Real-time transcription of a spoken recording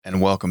and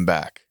welcome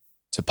back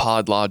to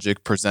Pod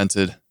Logic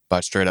presented by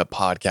Straight Up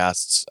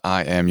Podcasts.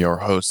 I am your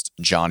host,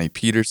 Johnny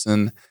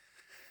Peterson,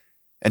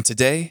 and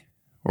today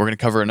we're going to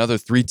cover another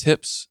 3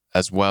 tips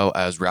as well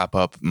as wrap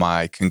up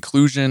my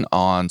conclusion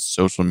on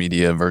social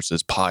media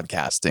versus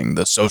podcasting,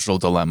 the social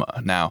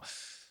dilemma. Now,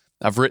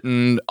 I've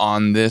written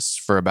on this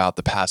for about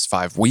the past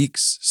 5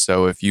 weeks,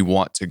 so if you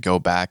want to go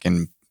back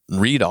and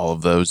read all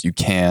of those, you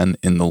can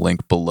in the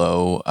link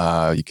below.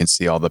 You can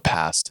see all the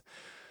past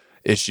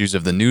issues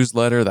of the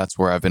newsletter. That's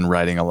where I've been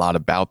writing a lot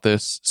about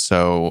this.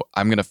 So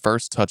I'm going to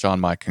first touch on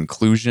my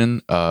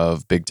conclusion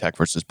of big tech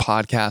versus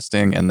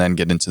podcasting and then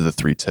get into the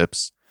 3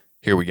 tips.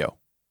 Here we go.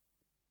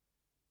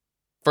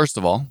 First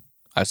of all,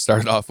 I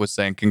started off with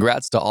saying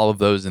congrats to all of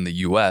those in the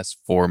US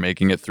for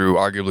making it through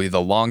arguably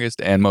the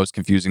longest and most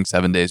confusing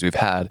 7 days we've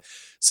had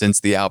since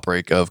the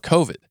outbreak of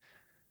COVID.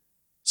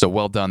 So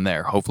well done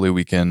there. Hopefully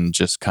we can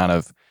just kind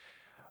of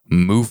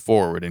move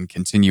forward and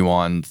continue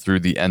on through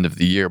the end of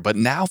the year. But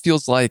now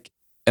feels like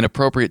an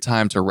appropriate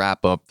time to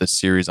wrap up the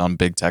series on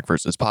big tech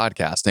versus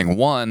podcasting.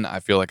 One,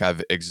 I feel like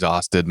I've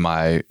exhausted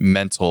my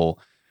mental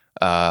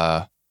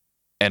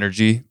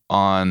energy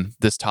on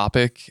this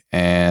topic.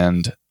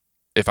 And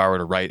if I were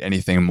to write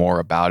anything more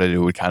about it, it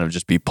would kind of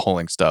just be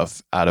pulling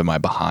stuff out of my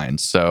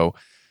behind. So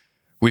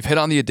we've hit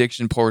on the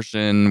addiction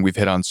portion. We've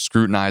hit on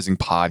scrutinizing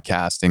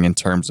podcasting in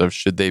terms of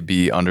should they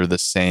be under the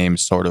same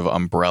sort of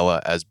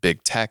umbrella as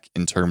big tech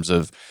in terms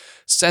of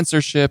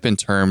censorship, in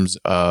terms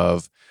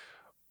of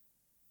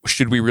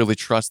should we really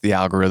trust the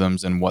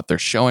algorithms and what they're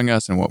showing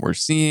us and what we're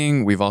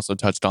seeing. We've also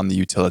touched on the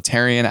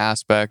utilitarian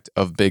aspect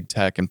of big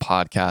tech and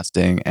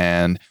podcasting,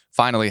 and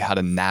finally how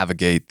to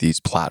navigate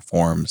these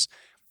platforms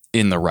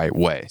in the right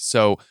way.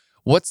 So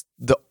what's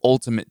the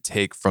ultimate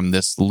take from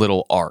this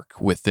little arc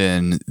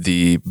within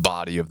the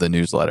body of the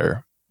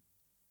newsletter?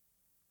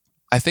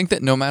 I think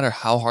that no matter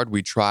how hard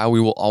we try, we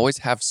will always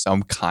have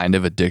some kind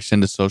of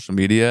addiction to social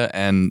media,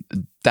 and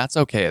that's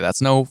okay.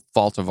 That's no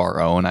fault of our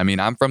own. I mean,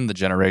 I'm from the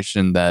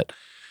generation that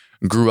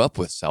grew up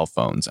with cell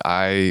phones.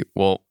 I'm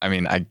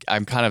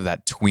kind of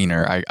that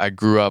tweener. I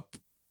grew up,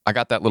 I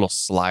got that little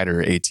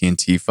slider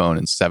AT&T phone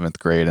in 7th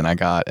grade, and I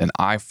got an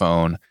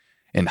iPhone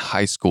in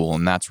high school,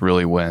 and that's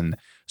really when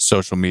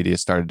social media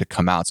started to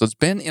come out. So it's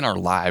been in our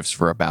lives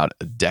for about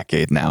a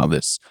decade now,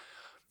 this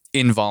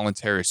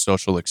involuntary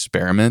social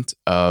experiment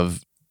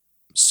of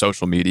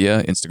social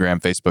media,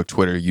 Instagram, Facebook,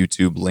 Twitter,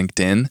 YouTube,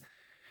 LinkedIn.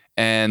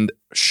 And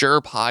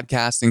sure,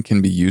 podcasting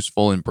can be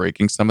useful in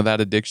breaking some of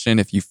that addiction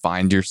if you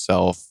find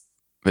yourself,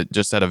 but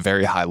just at a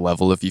very high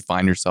level, if you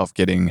find yourself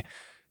getting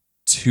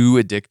too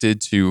addicted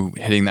to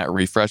hitting that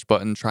refresh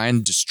button, try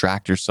and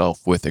distract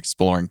yourself with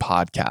exploring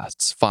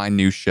podcasts, find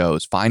new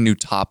shows, find new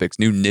topics,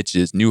 new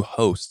niches, new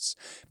hosts,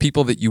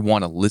 people that you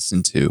want to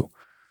listen to.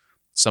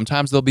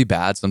 Sometimes they'll be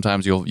bad.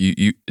 Sometimes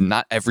you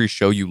not every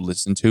show you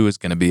listen to is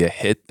going to be a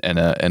hit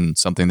and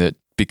something that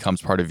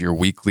becomes part of your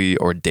weekly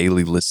or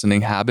daily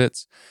listening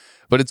habits.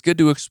 But it's good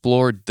to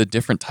explore the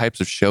different types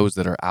of shows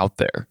that are out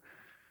there.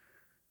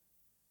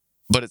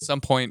 But at some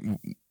point,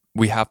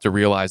 we have to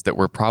realize that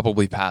we're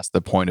probably past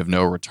the point of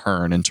no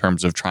return in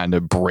terms of trying to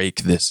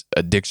break this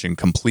addiction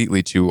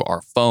completely to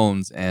our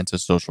phones and to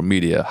social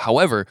media.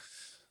 However,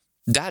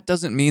 that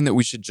doesn't mean that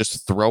we should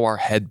just throw our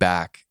head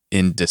back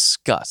in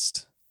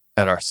disgust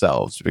at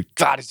ourselves.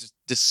 God, it's just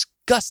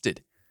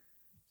disgusted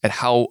at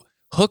how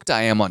hooked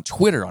I am on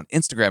Twitter, on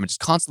Instagram, and just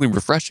constantly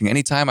refreshing.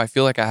 Anytime I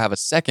feel like I have a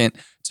second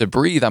to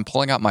breathe, I'm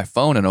pulling out my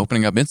phone and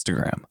opening up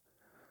Instagram.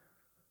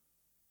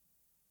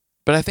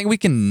 But I think we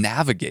can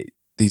navigate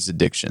these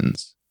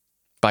addictions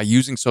by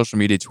using social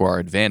media to our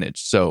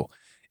advantage. So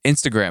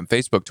Instagram,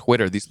 Facebook,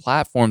 Twitter, these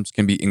platforms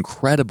can be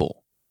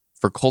incredible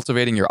for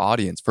cultivating your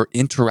audience, for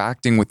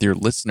interacting with your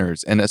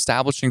listeners and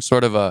establishing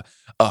sort of a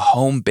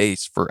home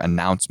base for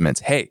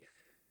announcements. Hey,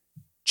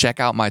 check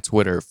out my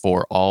Twitter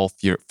for all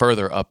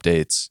further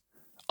updates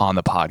on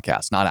the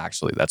podcast. Not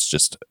actually, that's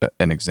just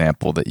an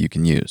example that you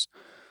can use.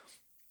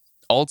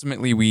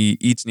 Ultimately, we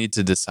each need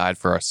to decide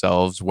for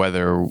ourselves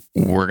whether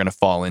we're going to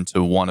fall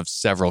into one of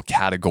several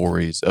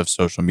categories of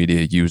social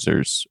media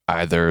users.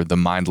 Either the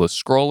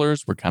mindless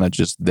scrollers, we're kind of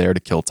just there to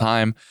kill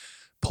time.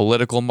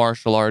 Political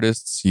martial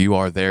artists, you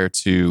are there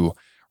to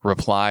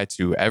reply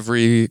to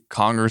every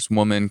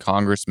congresswoman,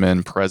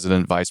 congressman,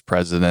 president, vice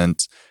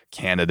president,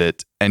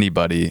 candidate,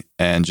 anybody,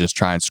 and just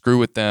try and screw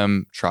with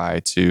them.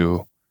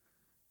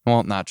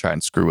 Not try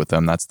and screw with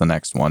them, that's the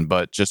next one,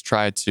 but just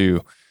try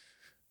to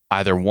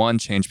either one,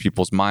 change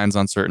people's minds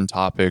on certain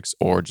topics,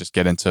 or just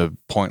get into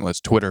pointless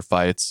Twitter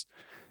fights.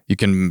 You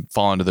can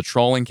fall into the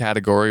trolling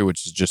category,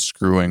 which is just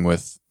screwing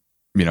with,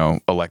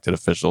 elected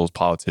officials,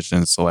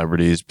 politicians,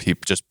 celebrities,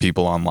 just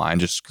people online,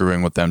 just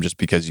screwing with them just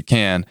because you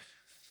can.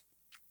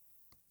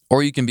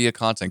 Or you can be a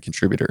content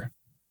contributor.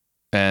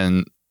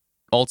 And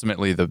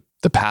ultimately, the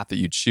path that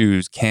you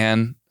choose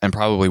can and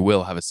probably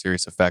will have a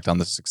serious effect on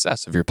the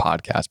success of your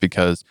podcast,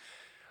 because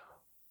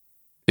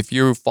if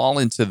you fall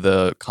into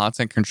the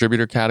content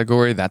contributor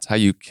category, that's how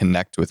you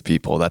connect with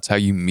people. That's how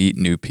you meet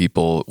new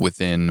people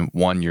within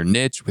your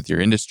niche, with your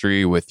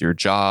industry, with your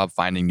job,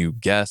 finding new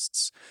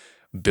guests,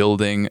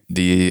 building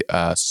the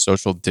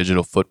social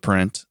digital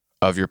footprint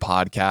of your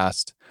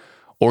podcast,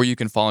 or you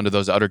can fall into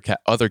those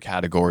other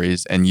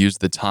categories and use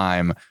the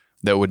time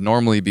that would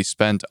normally be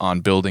spent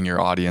on building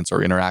your audience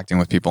or interacting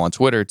with people on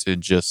Twitter to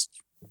just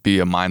be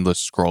a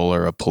mindless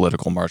scroller, a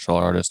political martial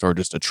artist, or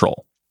just a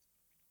troll.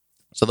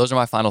 So those are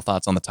my final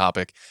thoughts on the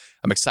topic.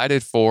 I'm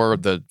excited for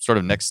the sort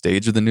of next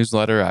stage of the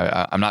newsletter.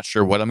 I'm not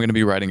sure what I'm going to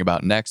be writing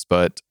about next,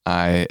 but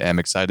I am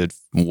excited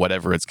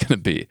whatever it's going to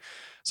be.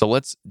 So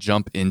let's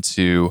jump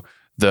into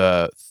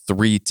the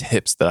 3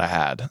 tips that I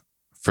had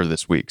for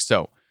this week.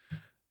 So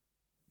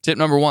tip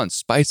number 1,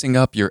 spicing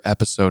up your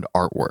episode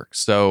artwork.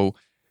 So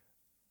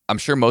I'm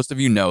sure most of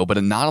you know,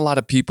 but not a lot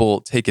of people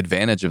take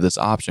advantage of this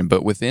option.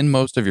 But within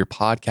most of your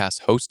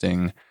podcast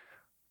hosting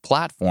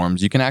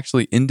platforms, you can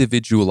actually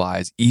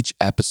individualize each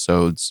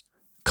episode's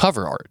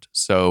cover art.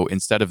 So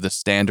instead of the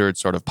standard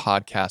sort of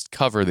podcast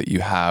cover that you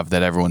have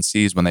that everyone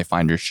sees when they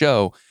find your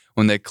show,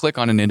 when they click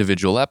on an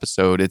individual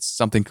episode, it's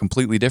something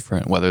completely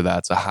different, whether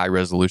that's a high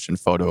resolution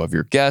photo of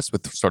your guest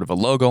with sort of a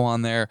logo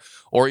on there,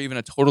 or even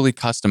a totally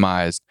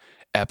customized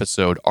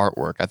episode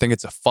artwork. I think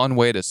it's a fun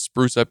way to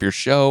spruce up your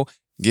show,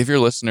 give your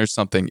listeners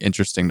something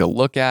interesting to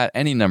look at,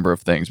 any number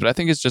of things. But I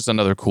think it's just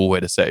another cool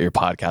way to set your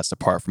podcast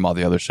apart from all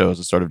the other shows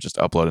and sort of just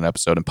upload an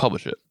episode and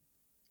publish it.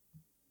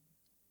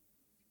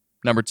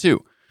 Number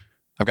 2,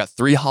 I've got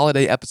 3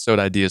 holiday episode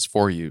ideas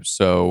for you.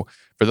 So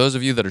for those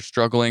of you that are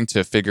struggling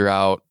to figure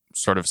out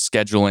sort of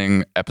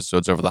scheduling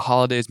episodes over the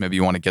holidays, maybe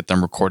you want to get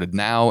them recorded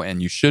now,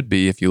 and you should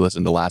be if you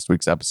listened to last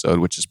week's episode,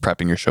 which is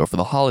prepping your show for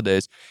the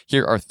holidays.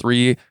 Here are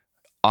 3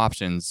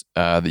 options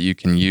that you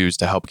can use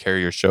to help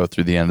carry your show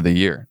through the end of the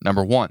year.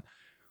 Number 1,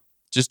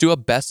 just do a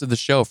best of the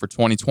show for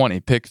 2020.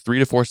 Pick 3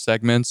 to 4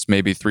 segments,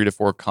 maybe 3 to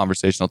 4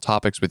 conversational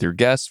topics with your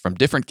guests from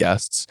different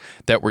guests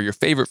that were your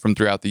favorite from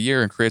throughout the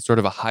year and create sort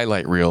of a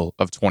highlight reel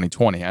of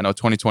 2020. I know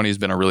 2020 has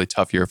been a really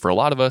tough year for a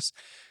lot of us,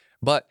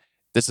 but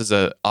this is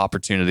an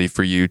opportunity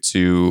for you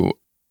to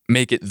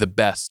make it the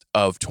best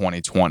of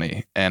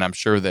 2020. And I'm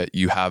sure that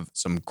you have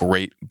some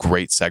great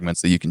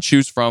segments that you can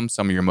choose from,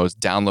 some of your most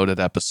downloaded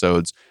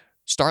episodes.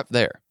 Start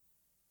there.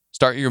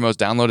 Start your most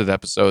downloaded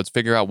episodes,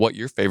 figure out what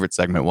your favorite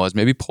segment was,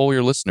 maybe poll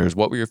your listeners,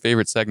 what were your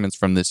favorite segments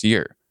from this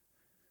year?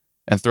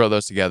 And throw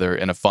those together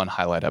in a fun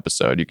highlight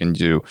episode. You can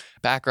do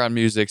background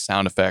music,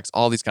 sound effects,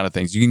 all these kind of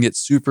things. You can get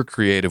super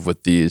creative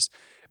with these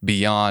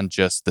beyond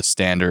just the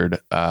standard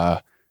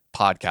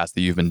podcast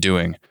that you've been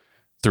doing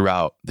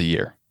throughout the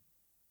year.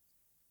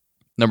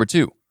 Number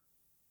 2,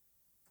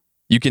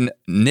 you can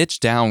niche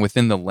down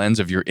within the lens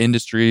of your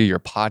industry, your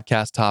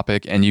podcast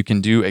topic, and you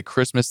can do a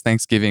Christmas,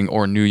 Thanksgiving,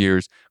 or New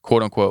Year's,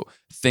 quote unquote,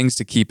 things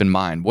to keep in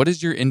mind. What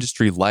is your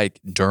industry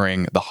like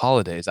during the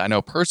holidays? I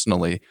know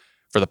personally,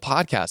 for the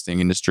podcasting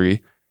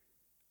industry,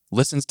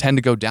 listens tend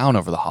to go down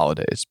over the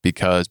holidays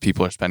because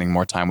people are spending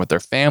more time with their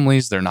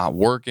families. They're not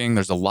working.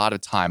 There's a lot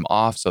of time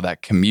off. So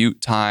that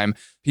commute time,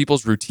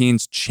 people's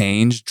routines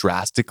change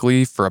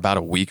drastically for about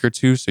a week or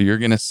 2. So you're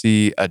going to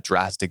see a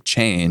drastic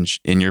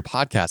change in your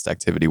podcast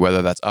activity,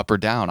 whether that's up or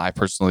down. I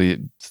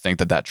personally think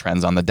that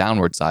trends on the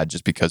downward side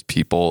just because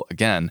people,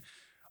 again,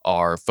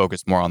 are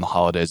focused more on the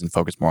holidays and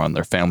focused more on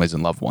their families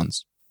and loved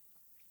ones.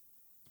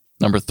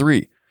 Number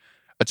 3,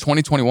 a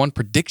 2021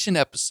 prediction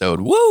episode.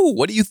 Woo!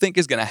 What do you think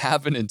is going to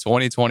happen in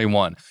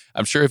 2021?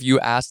 I'm sure if you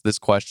asked this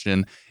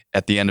question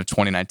at the end of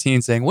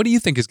 2019 saying, what do you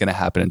think is going to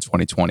happen in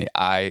 2020?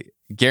 I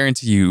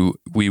guarantee you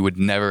we would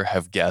never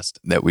have guessed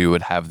that we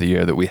would have the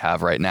year that we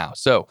have right now.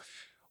 So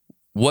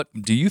what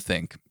do you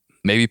think?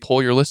 Maybe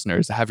poll your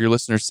listeners, have your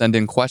listeners send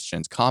in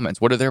questions,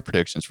 comments. What are their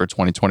predictions for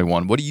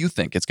 2021? What do you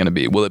think it's going to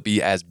be? Will it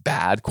be as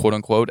bad, quote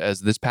unquote,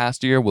 as this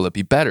past year? Will it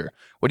be better?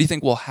 What do you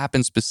think will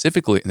happen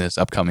specifically in this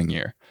upcoming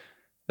year?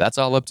 That's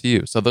all up to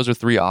you. So those are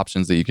 3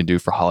 options that you can do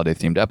for holiday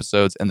themed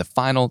episodes. And the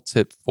final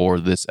tip for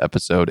this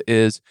episode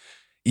is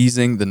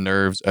easing the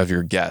nerves of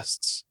your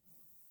guests.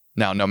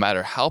 Now, no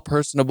matter how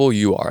personable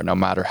you are, no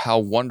matter how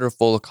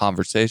wonderful a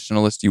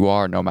conversationalist you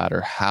are, no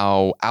matter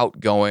how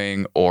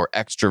outgoing or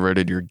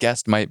extroverted your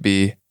guest might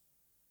be,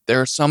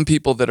 there are some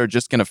people that are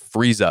just going to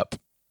freeze up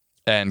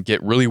and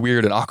get really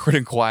weird and awkward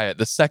and quiet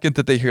the second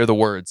that they hear the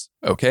words,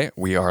 okay,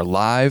 we are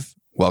live.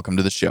 Welcome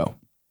to the show.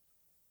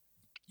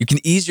 You can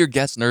ease your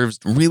guests' nerves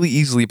really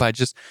easily by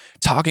just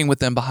talking with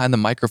them behind the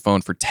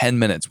microphone for 10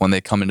 minutes when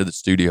they come into the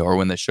studio or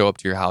when they show up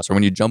to your house or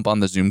when you jump on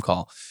the Zoom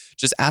call.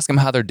 Just ask them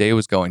how their day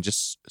was going.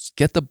 Just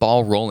get the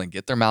ball rolling,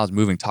 get their mouths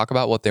moving, talk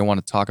about what they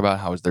want to talk about.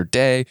 How was their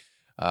day?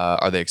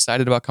 Are they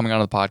excited about coming on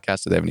the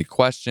podcast? Do they have any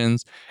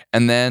questions?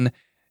 And then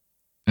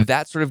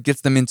that sort of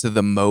gets them into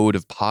the mode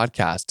of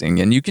podcasting.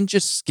 And you can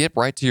just skip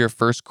right to your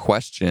first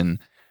question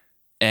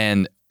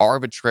and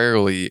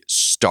arbitrarily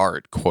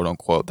start, quote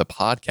unquote, the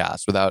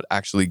podcast without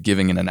actually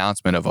giving an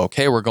announcement of,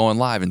 okay, we're going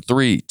live in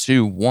 3,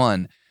 2,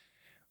 1.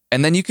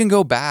 And then you can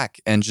go back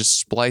and just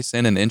splice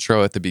in an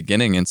intro at the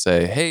beginning and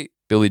say, hey,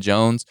 Billy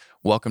Jones,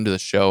 welcome to the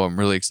show. I'm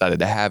really excited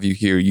to have you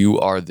here. You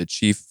are the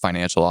chief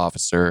financial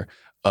officer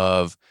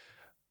of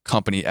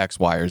company X,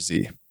 Y, or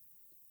Z.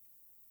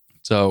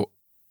 So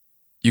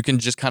you can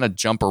just kind of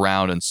jump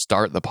around and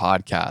start the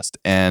podcast.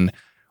 And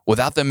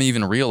without them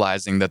even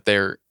realizing that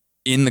they're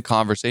in the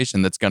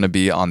conversation that's going to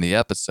be on the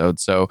episode.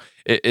 So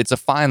it's a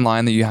fine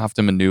line that you have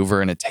to maneuver,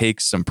 and it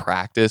takes some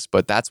practice,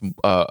 but that's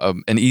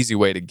an easy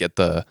way to get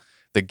the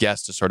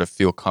guest to sort of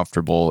feel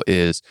comfortable,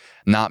 is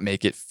not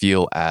make it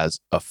feel as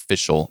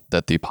official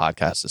that the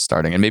podcast is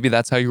starting. And maybe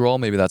that's how you roll,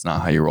 maybe that's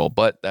not how you roll,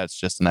 but that's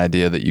just an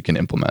idea that you can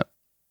implement.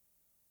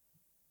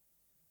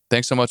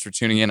 Thanks so much for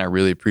tuning in. I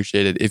really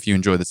appreciate it. If you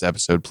enjoyed this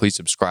episode, please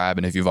subscribe.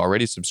 And if you've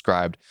already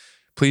subscribed,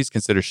 please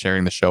consider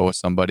sharing the show with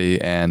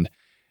somebody. And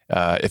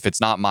if it's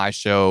not my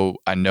show,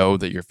 I know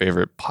that your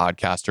favorite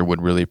podcaster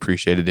would really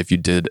appreciate it if you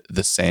did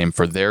the same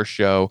for their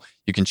show.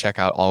 You can check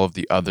out all of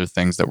the other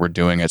things that we're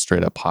doing at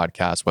Straight Up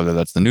Podcast, whether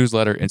that's the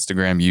newsletter,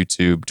 Instagram,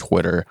 YouTube,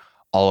 Twitter.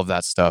 All of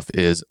that stuff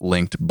is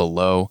linked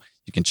below.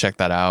 You can check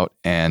that out.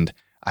 And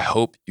I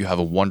hope you have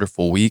a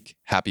wonderful week.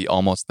 Happy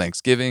almost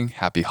Thanksgiving.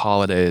 Happy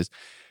holidays.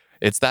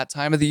 It's that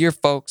time of the year,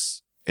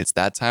 folks. It's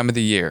that time of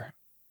the year.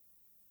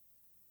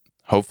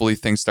 Hopefully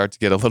things start to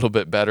get a little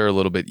bit better, a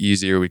little bit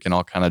easier. We can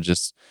all kind of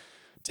just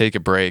take a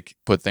break,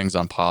 put things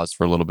on pause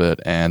for a little bit,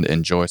 and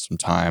enjoy some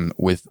time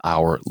with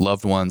our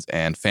loved ones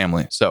and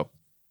family. So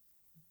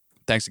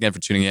thanks again for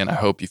tuning in. I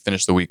hope you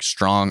finish the week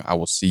strong. I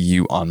will see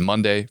you on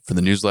Monday for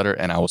the newsletter,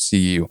 and I will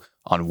see you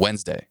on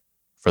Wednesday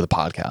for the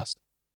podcast.